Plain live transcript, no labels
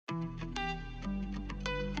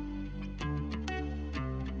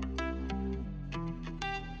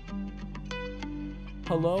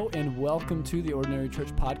Hello and welcome to the Ordinary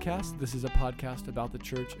Church Podcast. This is a podcast about the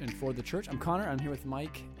church and for the church. I'm Connor. I'm here with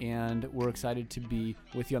Mike, and we're excited to be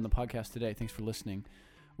with you on the podcast today. Thanks for listening.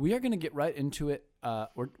 We are going to get right into it.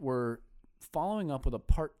 We're following up with a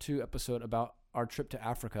part 2 episode about our trip to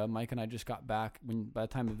Africa. Mike and I just got back by the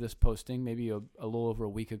time of this posting, maybe a little over a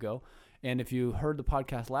week ago. And if you heard the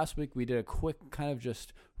podcast last week, we did a quick kind of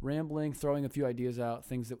just rambling, throwing a few ideas out,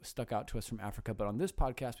 things that stuck out to us from Africa. But on this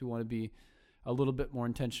podcast, we want to be a little bit more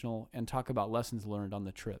intentional and talk about lessons learned on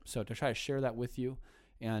the trip. So to try to share that with you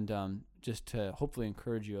and just to hopefully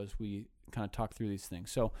encourage you as we kind of talk through these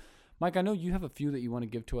things. So Mike, I know you have a few that you want to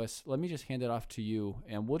give to us. Let me just hand it off to you,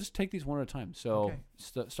 and we'll just take these one at a time. So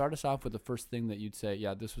start us off with the first thing that you'd say,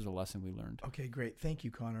 yeah, this was a lesson we learned. Okay, great. Thank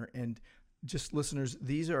you, Connor. And just listeners,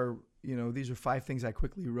 these are 5 things I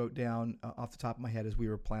quickly wrote down off the top of my head as we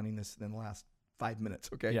were planning this in the last 5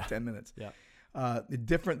 minutes, okay? Yeah. 10 minutes. Yeah.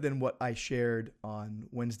 Different than what I shared on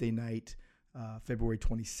Wednesday night, February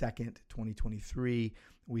 22nd, 2023.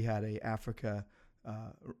 We had a Africa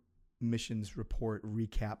missions report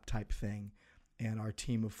recap type thing, and our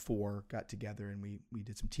team of 4 got together and we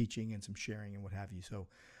did some teaching and some sharing and what have you. So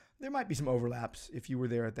there might be some overlaps. If you were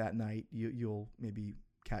there at that night, you'll maybe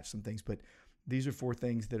catch some things, but these are 4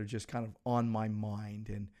 things that are just kind of on my mind.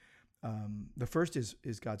 And the first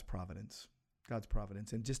is God's providence.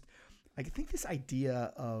 And just, I think this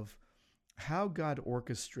idea of how God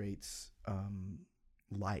orchestrates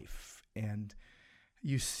life, and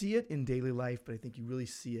you see it in daily life, but I think you really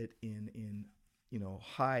see it in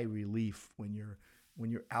high relief when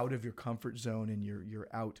you're out of your comfort zone and you're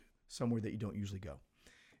out somewhere that you don't usually go.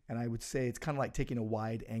 And I would say it's kind of like taking a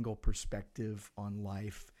wide angle perspective on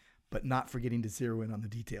life, but not forgetting to zero in on the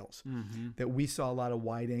details. Mm-hmm. That we saw a lot of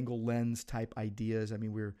wide angle lens type ideas. I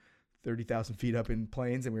mean, we were 30,000 feet up in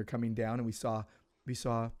planes and we were coming down and we saw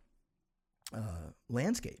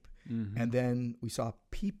landscape. Mm-hmm. And then we saw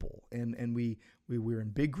people, and we were in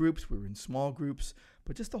big groups, we were in small groups,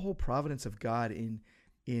 but just the whole providence of God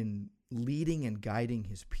in leading and guiding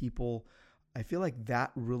his people. I feel like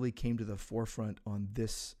that really came to the forefront on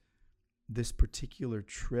this particular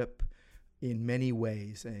trip in many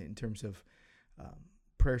ways, in terms of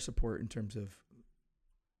prayer support, in terms of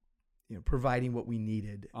providing what we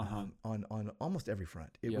needed on almost every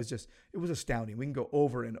front. It was astounding. We can go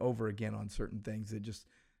over and over again on certain things that just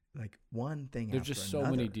like one thing There's after just another.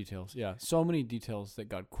 so many details. Yeah, so many details that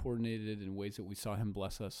God coordinated in ways that we saw him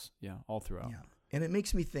bless us. Yeah, all throughout. Yeah, and it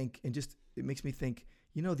makes me think,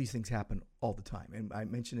 these things happen all the time. And I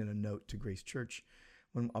mentioned in a note to Grace Church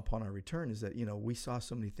upon our return is that, we saw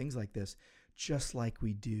so many things like this, just like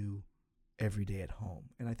we do every day at home.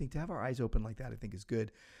 And I think to have our eyes open like that, I think is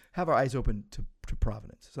good. Have our eyes open to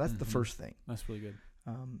providence. So that's the first thing. That's really good.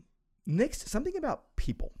 Next, something about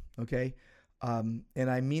people. Okay. And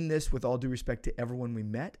I mean this with all due respect to everyone we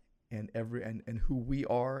met and who we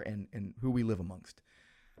are and who we live amongst.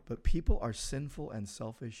 But people are sinful and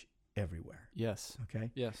selfish everywhere. Yes. Okay.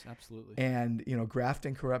 Yes, absolutely. And graft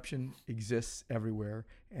and corruption exists everywhere,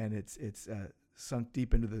 and it's sunk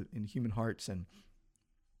deep in human hearts. And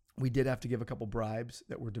we did have to give a couple bribes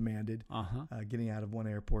that were demanded, getting out of one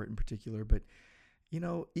airport in particular. But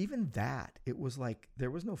even that, it was like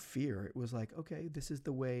there was no fear. It was like, okay, this is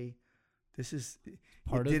the way. This is.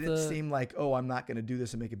 It didn't seem like, oh, I'm not going to do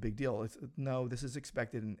this and make a big deal. No, this is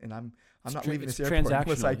expected, and I'm not leaving this airport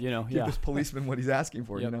unless I give this policeman what he's asking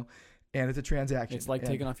for. Yep. And it's a transaction. It's like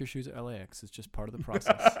taking off your shoes at LAX. It's just part of the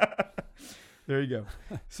process. There you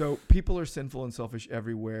go. So people are sinful and selfish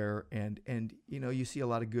everywhere, and you see a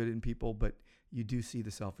lot of good in people, but you do see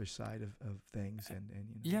the selfish side of things, and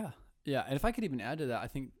Yeah. And if I could even add to that, I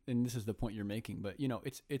think, and this is the point you're making, but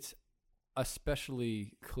it's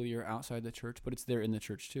especially clear outside the church, but it's there in the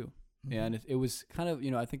church too. Mm-hmm. And it was kind of,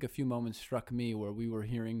 I think a few moments struck me where we were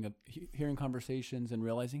hearing conversations and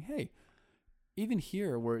realizing, hey, even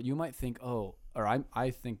here where you might think,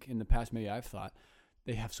 I think in the past, maybe I've thought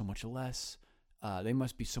they have so much less. They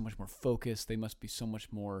must be so much more focused. They must be so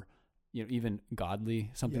much more, even godly,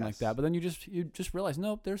 something like that. But then you just realize,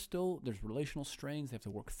 nope, there's relational strains. They have to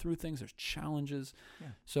work through things. There's challenges. Yeah.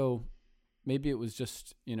 So maybe it was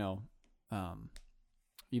just,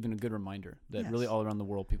 even a good reminder that really all around the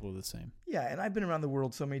world, people are the same. Yeah, and I've been around the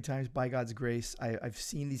world so many times by God's grace. I've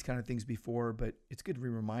seen these kind of things before, but it's good to be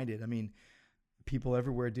reminded. I mean, people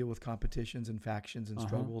everywhere deal with competitions and factions and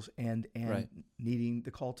struggles and needing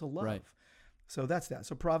the call to love. Right. So that's that.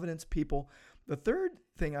 So providence, people. The third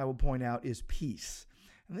thing I will point out is peace.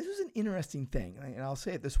 And this is an interesting thing, and I'll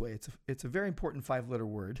say it this way. It's a very important 5-letter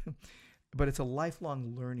word. but it's a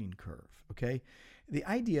lifelong learning curve, okay? The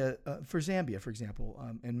idea for Zambia, for example,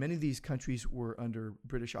 and many of these countries were under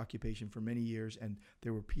British occupation for many years, and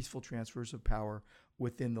there were peaceful transfers of power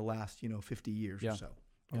within the last, 50 years or so,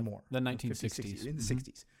 or more. The 1960s. 50, 60s, in the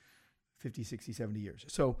 60s, 50, 60, 70 years.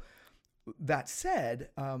 So that said,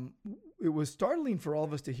 it was startling for all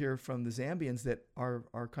of us to hear from the Zambians that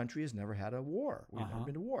our country has never had a war. We've never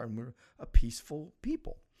been to war, and we're a peaceful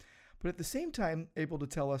people. But at the same time, able to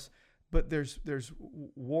tell us, but there's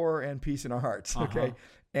war and peace in our hearts, okay?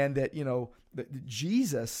 And that, that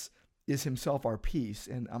Jesus is himself our peace.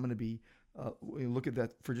 And I'm going to be, we'll look at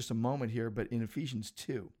that for just a moment here, but in Ephesians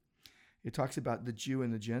 2, it talks about the Jew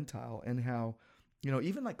and the Gentile and how,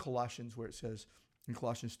 even like Colossians, where it says in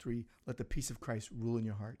Colossians 3, let the peace of Christ rule in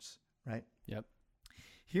your hearts, right? Yep.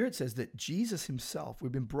 Here it says that Jesus himself,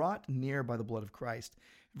 we've been brought near by the blood of Christ.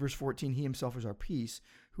 Verse 14, he himself is our peace,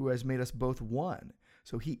 who has made us both one.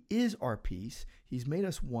 So he is our peace. He's made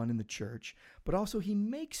us one in the church, but also he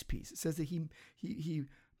makes peace. It says that he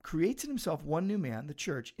creates in himself one new man, the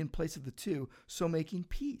church, in place of the two, so making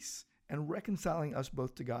peace and reconciling us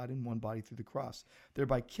both to God in one body through the cross,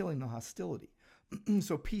 thereby killing the hostility.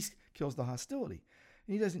 So peace kills the hostility.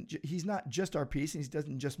 And he's not just our peace, and he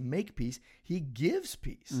doesn't just make peace, he gives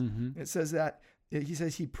peace. It says that, he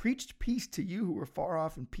says he preached peace to you who were far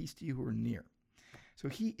off and peace to you who are near. So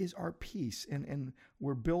he is our peace, and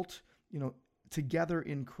we're built, together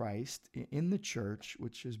in Christ, in the church,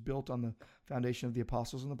 which is built on the foundation of the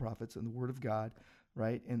apostles and the prophets and the word of God,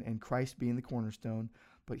 right? And Christ being the cornerstone.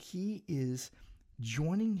 But he is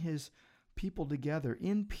joining his people together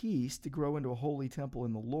in peace to grow into a holy temple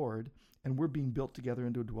in the Lord, and we're being built together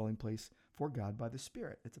into a dwelling place for God by the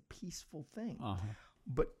Spirit. It's a peaceful thing.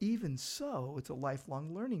 But even so, it's a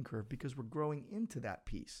lifelong learning curve because we're growing into that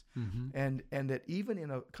peace. And that even in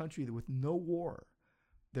a country with no war,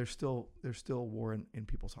 there's still war in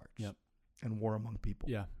people's hearts. Yep. And war among people.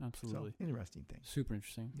 Yeah, absolutely. So, interesting thing. Super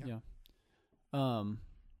interesting. Yeah.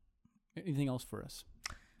 Anything else for us?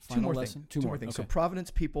 Two more things. Okay. So providence,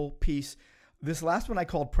 people, peace. This last one I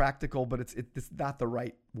called practical, but it's not the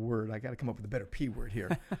right word. I got to come up with a better P word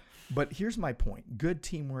here. But here's my point. Good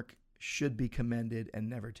teamwork should be commended and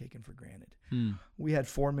never taken for granted. We had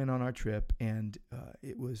 4 men on our trip, and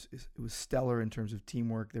it was stellar in terms of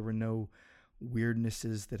teamwork. There were no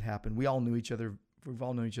weirdnesses that happened. We all knew each other. We've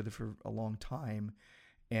all known each other for a long time,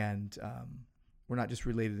 and we're not just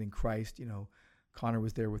related in Christ. Connor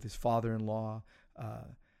was there with his father-in-law.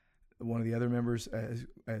 One of the other members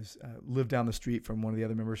has lived down the street from one of the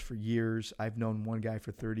other members for years. I've known one guy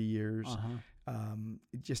for 30 years.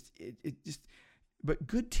 But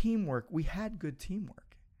good teamwork, we had good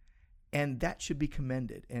teamwork, and that should be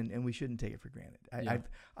commended, and we shouldn't take it for granted.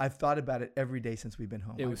 I've thought about it every day since we've been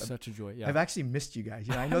home. It was such a joy. Yeah. I've actually missed you guys.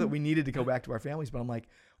 I know that we needed to go back to our families, but I'm like,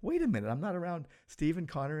 wait a minute, I'm not around Steve and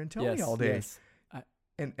Connor and Tony all day. Yes.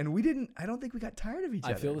 And we didn't, I don't think we got tired of each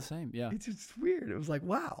other. I feel the same. Yeah. It's just weird. It was like,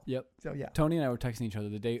 wow. Yep. So yeah. Tony and I were texting each other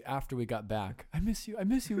the day after we got back. I miss you.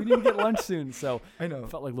 We need to get lunch soon. So I know.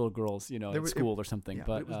 Felt like little girls, at school or something. Yeah,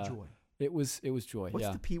 but it was joy. It was joy. What's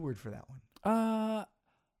the P word for that one?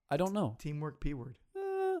 I don't know. Teamwork P word.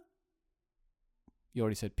 You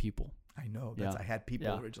already said people. I know. I had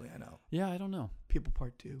people originally. I know. Yeah, I don't know. People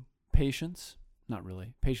part 2. Patience. Not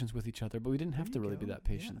really. Patience with each other, but we didn't have to really be that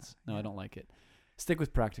patient. No, I don't like it. Stick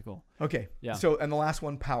with practical. Okay. Yeah. So, and the last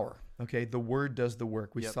one, power. Okay. The word does the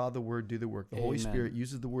work. We saw the word do the work. The Holy Spirit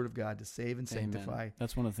uses the word of God to save and sanctify.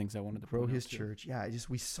 That's one of the things I wanted to grow his church. Yeah.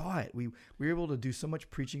 We saw it. We were able to do so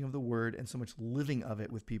much preaching of the word and so much living of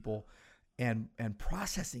it with people and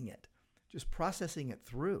processing it. Just processing it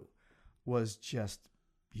through was just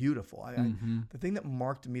beautiful. The thing that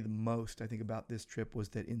marked me the most, I think, about this trip was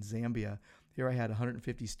that in Zambia, here I had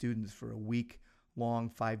 150 students for a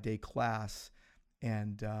week-long 5-day class.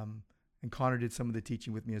 And Connor did some of the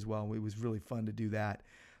teaching with me as well. It was really fun to do that.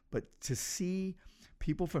 But to see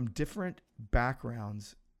people from different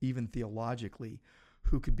backgrounds, even theologically,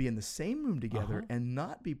 who could be in the same room together and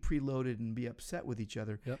not be preloaded and be upset with each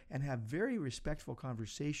other and have very respectful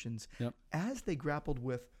conversations as they grappled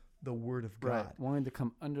with the Word of God. Right. Wanting to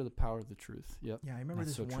come under the power of the truth. Yep. Yeah, I remember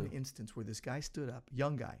this one instance where this guy stood up,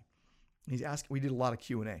 young guy. And he's asking. We did a lot of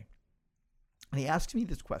Q&A. And he asks me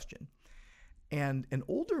this question. And an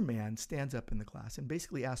older man stands up in the class and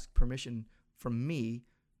basically asks permission from me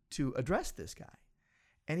to address this guy.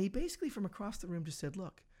 And he basically from across the room just said,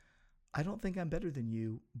 look, I don't think I'm better than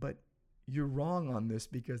you, but you're wrong on this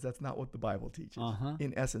because that's not what the Bible teaches.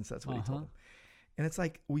 In essence, that's what he told him. And it's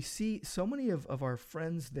like we see so many of our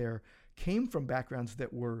friends there came from backgrounds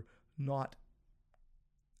that were not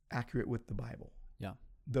accurate with the Bible. Yeah.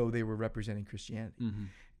 though they were representing Christianity. Mm-hmm.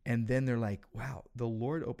 And then they're like, wow, the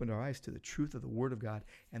Lord opened our eyes to the truth of the Word of God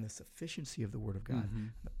and the sufficiency of the Word of God, Mm-hmm.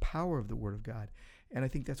 the power of the Word of God. And I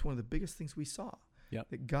think that's one of the biggest things we saw. Yep.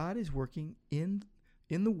 That God is working in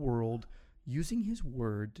the world using His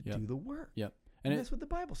Word to Yep. do the work. Yep. And that's what the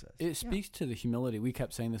Bible says. It speaks to the humility. We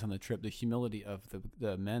kept saying this on the trip, the humility of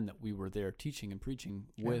the men that we were there teaching and preaching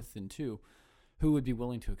with and to, who would be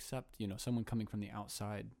willing to accept, someone coming from the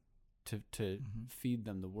outside to Mm-hmm. feed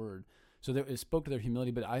them the word. So it spoke to their humility,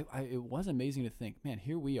 but it was amazing to think, man,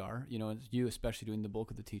 here we are, as you especially doing the bulk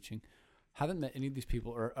of the teaching, haven't met any of these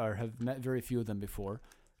people or have met very few of them before,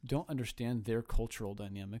 don't understand their cultural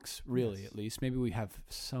dynamics, really, at least. Maybe we have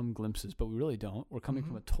some glimpses, but we really don't. We're coming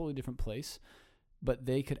from a totally different place. But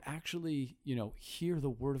they could actually, hear the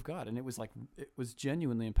word of God. And it was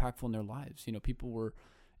genuinely impactful in their lives. People were,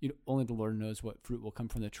 only the Lord knows what fruit will come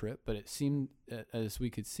from the trip. But it seemed, as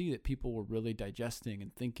we could see, that people were really digesting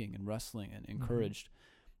and thinking and wrestling and encouraged.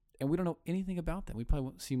 And we don't know anything about them. We probably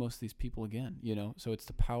won't see most of these people again, So it's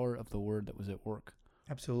the power of the word that was at work.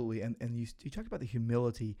 Absolutely. And you talked about the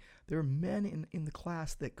humility. There are men in the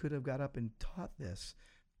class that could have got up and taught this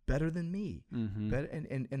better than me.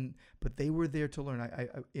 Mm-hmm. But they were there to learn. I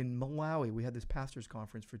in Malawi, we had this pastors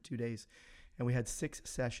conference for 2 days, and we had 6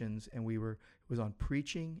 sessions, and it was on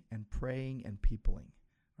preaching and praying and peopling,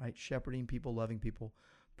 right? Shepherding people, loving people,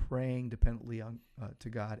 praying dependently on to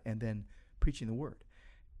God, and then preaching the word.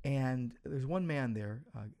 And there's one man there,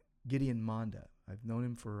 Gideon Manda. I've known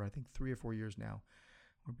him for I think 3 or 4 years now.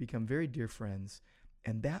 We've become very dear friends,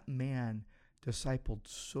 and that man discipled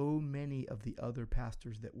so many of the other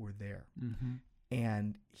pastors that were there. Mm-hmm.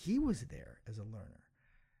 And he was there as a learner.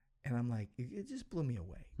 And I'm like, it just blew me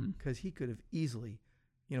away because he could have easily,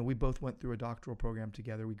 we both went through a doctoral program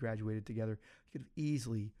together. We graduated together. He could have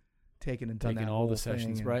easily taken that all the whole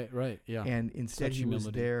sessions. thing Right. Yeah. And instead he was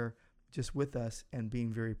there just with us and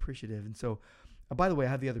being very appreciative. And so, by the way, I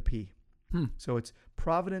have the other P. So it's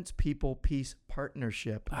providence, people, peace,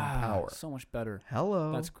 partnership, and power. So much better.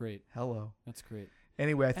 Hello. That's great. Hello. That's great.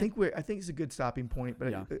 Anyway, I think it's a good stopping point, but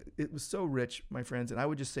Yeah. it was so rich, my friends. And I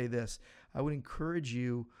would just say this. I would encourage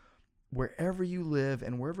you, wherever you live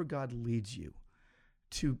and wherever God leads you,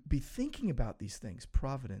 to be thinking about these things,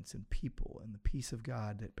 providence and people and the peace of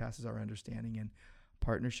God that passes our understanding, and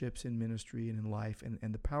partnerships in ministry and in life,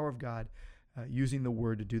 and the power of God using the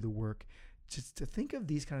word to do the work. Just to think of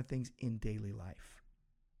these kind of things in daily life.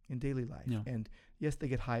 Yeah. And yes, they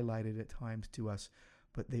get highlighted at times to us,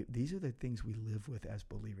 but these are the things we live with as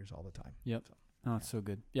believers all the time. Yep. It's so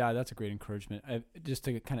good. Yeah, that's a great encouragement. Just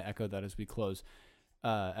to kind of echo that as we close,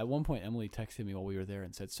 at one point, Emily texted me while we were there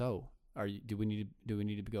and said, so do we need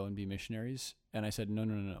to go and be missionaries? And I said,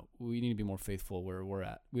 no. We need to be more faithful where we're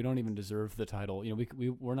at. We don't even deserve the title.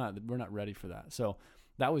 We're not ready for that. So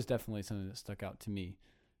that was definitely something that stuck out to me.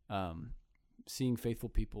 Seeing faithful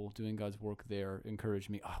people doing God's work there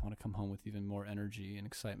encouraged me. I want to come home with even more energy and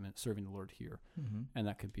excitement serving the Lord here. Mm-hmm. And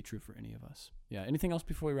that could be true for any of us. Yeah. Anything else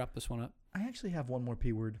before we wrap this one up? I actually have one more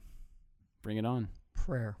P word. Bring it on.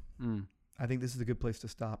 Prayer. I think this is a good place to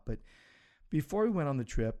stop. But before we went on the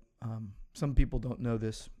trip, some people don't know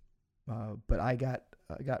this, but I got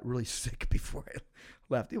really sick before I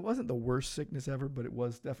left. It wasn't the worst sickness ever, but it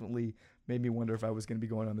was definitely made me wonder if I was going to be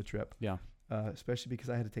going on the trip. Yeah. Especially because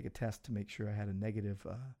I had to take a test to make sure I had a negative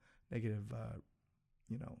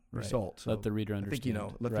result. So let the reader understand. I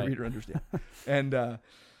think, let the reader understand. And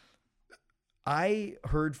I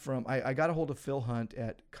heard I got a hold of Phil Hunt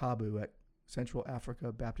at Kabu at Central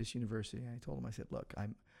Africa Baptist University. And I told him, I said, look,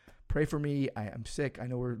 pray for me. I'm sick. I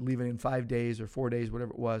know we're leaving in 5 days or 4 days,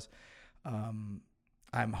 whatever it was. I'm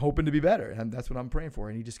hoping to be better. And that's what I'm praying for.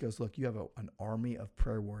 And he just goes, look, you have an army of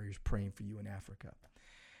prayer warriors praying for you in Africa.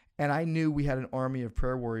 And I knew we had an army of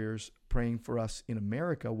prayer warriors praying for us in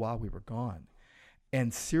America while we were gone.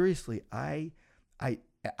 And seriously, I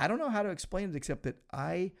don't know how to explain it except that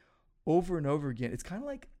I, over and over again, it's kind of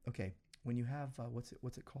like, okay, when you have, what's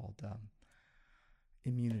it called?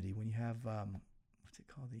 Immunity. When you have, what's it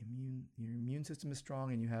called? Your immune system is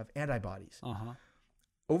strong and you have antibodies. Uh-huh.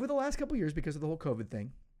 Over the last couple of years, because of the whole COVID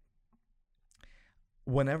thing,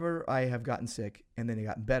 whenever I have gotten sick and then it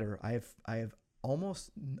gotten better,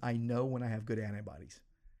 I know when I have good antibodies.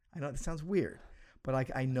 I know it sounds weird,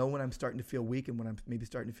 but I know when I'm starting to feel weak and when I'm maybe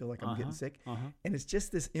starting to feel like I'm getting sick. And it's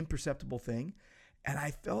just this imperceptible thing. And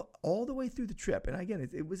I felt all the way through the trip. And again,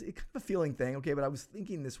 it was kind of a feeling thing. Okay. But I was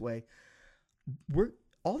thinking this way,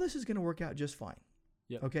 all this is going to work out just fine.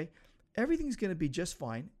 Yep. Okay. Everything's going to be just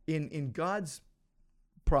fine in God's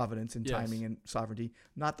providence and timing and sovereignty,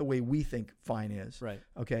 not the way we think fine is. Right.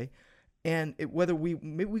 Okay. And whether we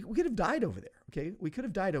could have died over there, okay? We could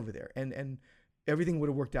have died over there, and everything would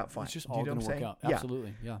have worked out fine. It's just all going to work out.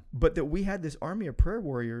 Absolutely, yeah. But that we had this army of prayer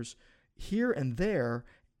warriors here and there,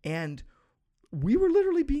 and we were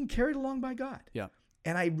literally being carried along by God. Yeah.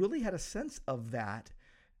 And I really had a sense of that,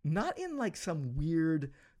 not in like some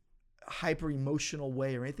weird, hyper emotional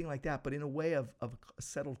way or anything like that, but in a way of a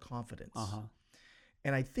settled confidence. Uh-huh.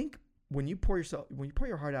 And I think when you pour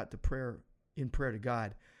your heart out to prayer to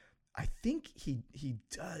God, I think he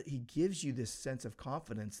gives you this sense of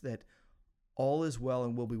confidence that all is well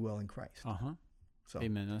and will be well in Christ. Uh-huh. So,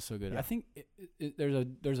 amen. That's so good. Yeah. I think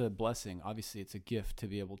there's a blessing. Obviously, it's a gift to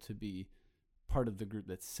be able to be part of the group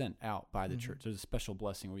that's sent out by the church. There's a special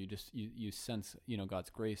blessing where you sense, God's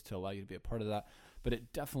grace to allow you to be a part of that. But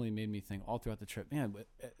it definitely made me think all throughout the trip, man,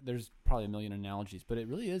 there's probably a million analogies, but it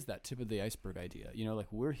really is that tip of the iceberg idea.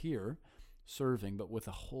 Like we're here serving, but with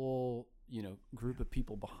a whole, group of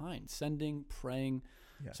people behind, sending, praying,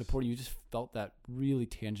 supporting. You just felt that really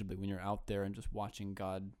tangibly when you're out there and just watching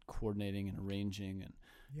God coordinating and arranging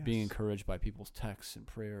and being encouraged by people's texts and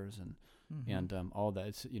prayers and all that.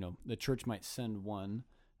 It's, the church might send one,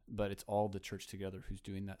 but it's all the church together who's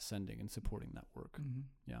doing that sending and supporting that work. Mm-hmm.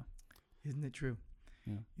 Yeah. Isn't it true?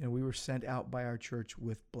 Yeah. We were sent out by our church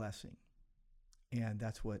with blessing, and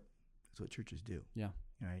that's what churches do. Yeah.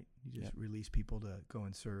 Right. You just release people to go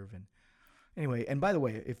and serve. And anyway, and by the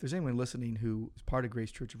way, if there's anyone listening who is part of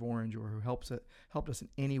Grace Church of Orange or who helped us in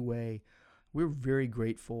any way, we're very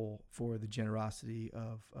grateful for the generosity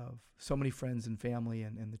of so many friends and family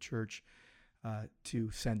and the church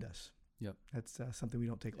to send us. Yep. That's something we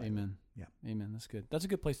don't take lightly. Amen. Yeah. Amen. That's good. That's a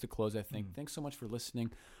good place to close, I think. Thanks so much for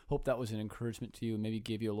listening. Hope that was an encouragement to you and maybe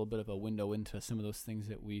gave you a little bit of a window into some of those things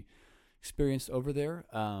that we experienced over there.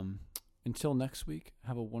 Until next week,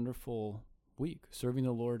 have a wonderful week, serving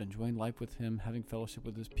the Lord, enjoying life with Him, having fellowship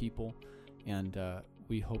with His people, and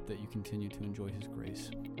we hope that you continue to enjoy His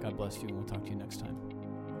grace. God bless you, and we'll talk to you next time.